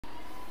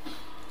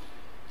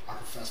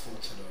fast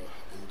forward to the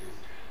ending.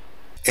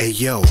 Hey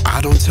yo, I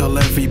don't tell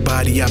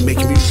everybody I make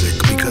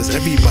music because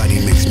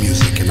everybody makes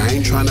music, and I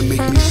ain't trying to make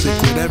music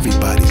with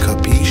everybody,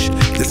 capiche?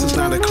 This is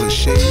not a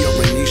cliche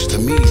or a niche to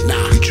me.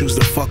 Nah, you choose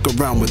to fuck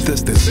around with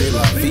this, then say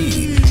la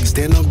vie.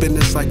 Stand on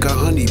business like a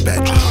honey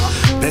badger,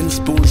 bend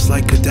spoons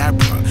like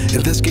Kadabra.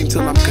 In this game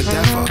till I'm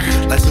cadaver.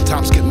 Like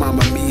sometimes get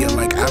Mamma Mia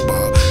like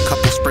ABBA.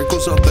 Couple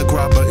sprinkles of the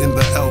grabber in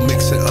the L,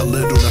 mix it a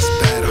little less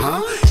bad,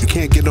 huh? You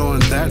can't get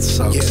on, that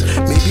sucks.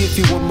 Maybe if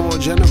you were more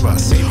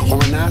generous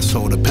or an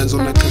asshole, depends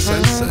on the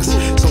consensus.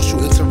 Social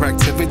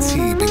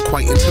interactivity been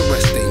quite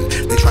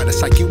interesting. They try to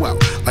psych you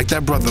out like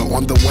that brother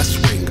on the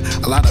West Wing.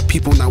 A lot of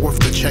people not worth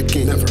the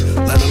checking,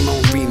 let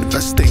alone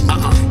reinvesting.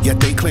 Yet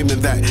they claiming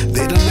that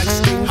they the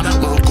next thing. My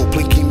Uncle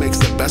Blinky makes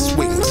the best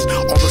wings.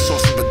 All the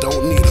sauce but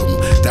don't need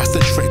them. That's the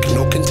trick,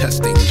 no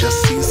contesting,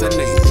 just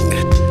seasoning.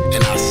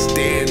 And I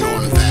stand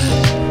on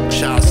that.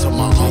 Shout out to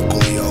my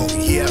uncle, yo,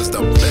 he has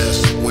the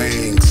best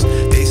wings.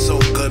 They so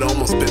good,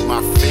 almost bit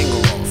my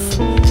finger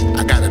off.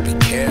 I gotta be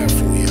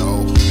careful,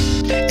 yo.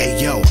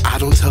 Hey yo, I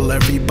don't tell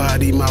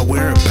everybody my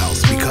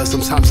whereabouts because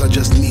sometimes I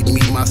just need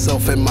me,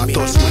 myself, and my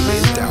thoughts when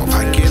in doubt.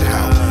 I get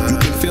how you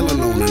can feel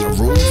alone in a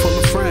room full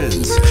of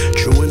friends,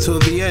 true until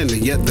the end,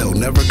 and yet they'll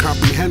never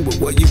comprehend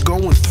what you're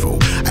going through.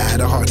 I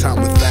had a hard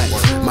time with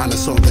that,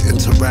 minus all the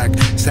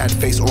interact. Sad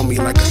face on me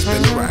like a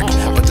spinner rack,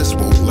 but this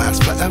won't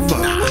last forever.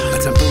 A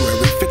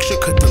temporary fixture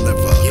could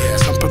deliver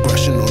some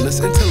progression on this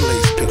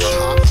interlaced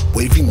picture.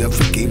 Wavy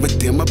never gave a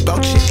damn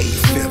about your 8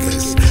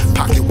 figures.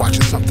 Pocket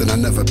watching something I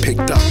never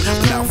picked up.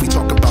 But now if we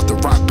talk about the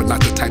rock, but not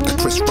the type that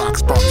Chris Rock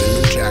sparked a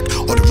new jack,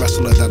 or the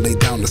wrestler that laid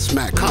down the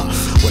smack,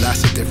 well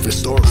that's a different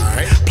story.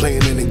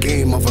 Playing in a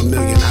game of a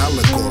million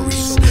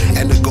allegories,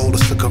 and the goal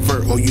is to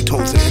convert